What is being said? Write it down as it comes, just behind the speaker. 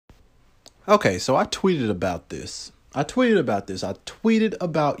Okay, so I tweeted about this. I tweeted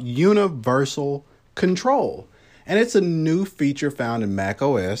about universal control. And it's a new feature found in Mac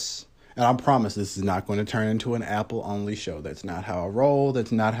OS. And I promise this is not going to turn into an Apple only show. That's not how I roll.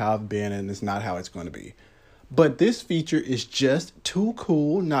 That's not how I've been. And it's not how it's going to be. But this feature is just too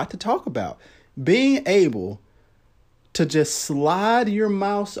cool not to talk about. Being able to just slide your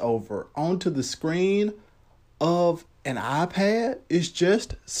mouse over onto the screen of an iPad is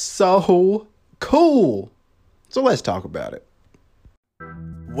just so cool. So let's talk about it.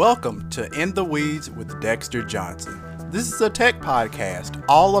 Welcome to In the Weeds with Dexter Johnson. This is a tech podcast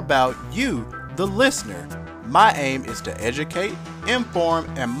all about you, the listener. My aim is to educate, inform,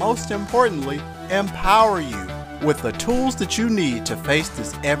 and most importantly, empower you with the tools that you need to face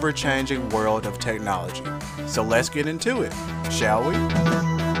this ever-changing world of technology. So let's get into it, shall we?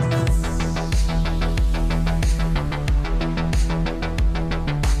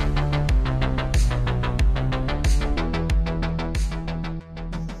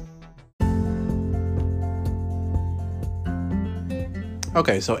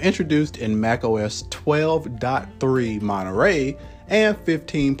 Okay, so introduced in macOS 12.3 Monterey and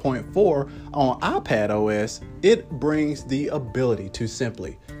 15.4 on iPadOS, it brings the ability to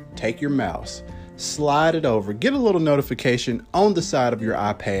simply take your mouse, slide it over, get a little notification on the side of your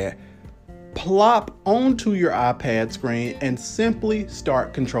iPad, plop onto your iPad screen, and simply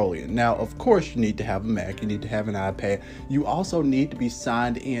start controlling it. Now, of course, you need to have a Mac, you need to have an iPad. You also need to be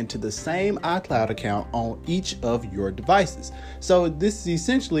signed in to the same iCloud account on each of your devices. So this is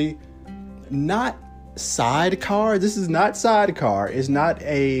essentially not Sidecar. This is not Sidecar. It's not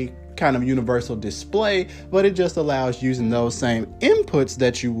a kind of universal display, but it just allows using those same inputs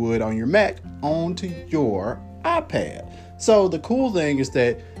that you would on your Mac onto your iPad. So the cool thing is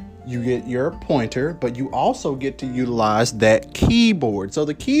that you get your pointer, but you also get to utilize that keyboard. So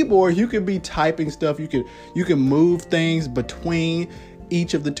the keyboard, you could be typing stuff. You can move things between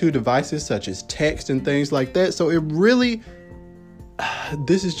each of the two devices, such as text and things like that. So it really,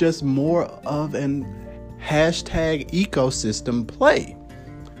 this is just more of an hashtag ecosystem play.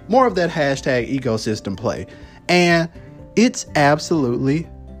 More of that hashtag ecosystem play. And it's absolutely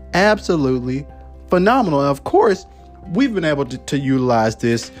phenomenal. And of course, we've been able to utilize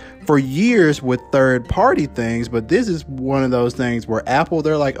this for years with third-party things, but this is one of those things where Apple,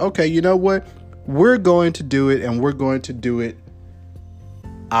 they're like, okay, you know what? We're going to do it, and we're going to do it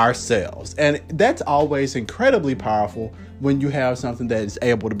ourselves. And that's always incredibly powerful when you have something that is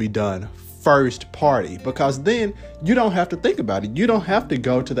able to be done first party, because then you don't have to think about it. You don't have to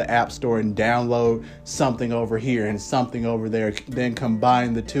go to the App Store and download something over here and something over there, then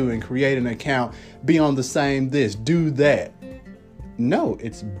combine the two and create an account, be on the same this, do that. No,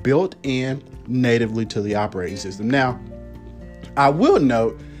 it's built in natively to the operating system. Now, I will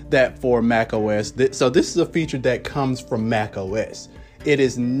note that for macOS, so this is a feature that comes from macOS. It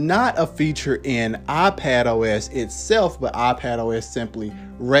is not a feature in iPadOS itself, but iPadOS simply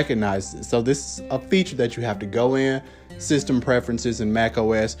recognizes it. So this is a feature that you have to go in, System Preferences in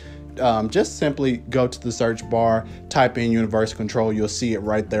macOS. Just simply go to the search bar, type in Universal Control. You'll see it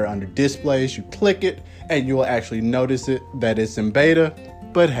right there under Displays. You click it, and you will actually notice it that it's in beta.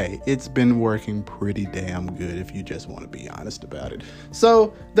 But hey, it's been working pretty damn good if you just want to be honest about it.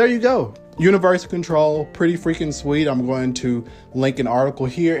 So there you go. Universal Control, pretty freaking sweet. I'm going to link an article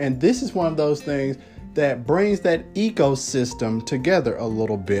here. And this is one of those things that brings that ecosystem together a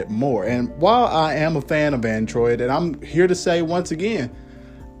little bit more. And while I am a fan of Android, and I'm here to say once again,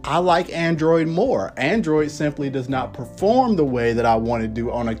 I like Android more. Android simply does not perform the way that I want to do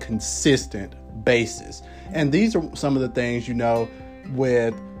on a consistent basis. And these are some of the things,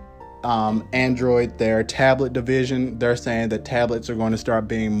 with Android, their tablet division, they're saying that tablets are going to start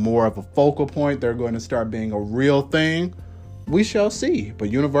being more of a focal point. They're going to start being a real thing. We shall see. But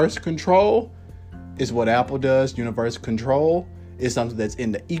Universal Control is what Apple does. Universal Control is something that's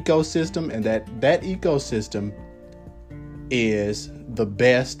in the ecosystem, and that ecosystem is the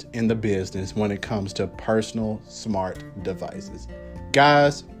best in the business when it comes to personal smart devices.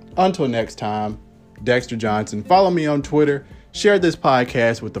 Guys, until next time, Dexter Johnson. Follow me on Twitter. Share this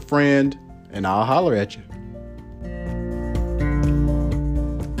podcast with a friend, and I'll holler at you.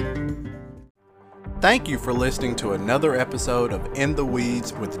 Thank you for listening to another episode of In the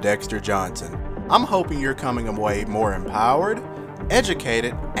Weeds with Dexter Johnson. I'm hoping you're coming away more empowered,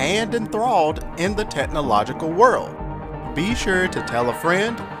 educated, and enthralled in the technological world. Be sure to tell a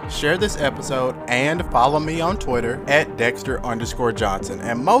friend, share this episode, and follow me on Twitter at Dexter_Johnson.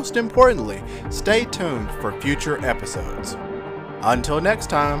 And most importantly, stay tuned for future episodes. Until next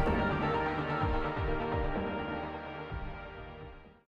time.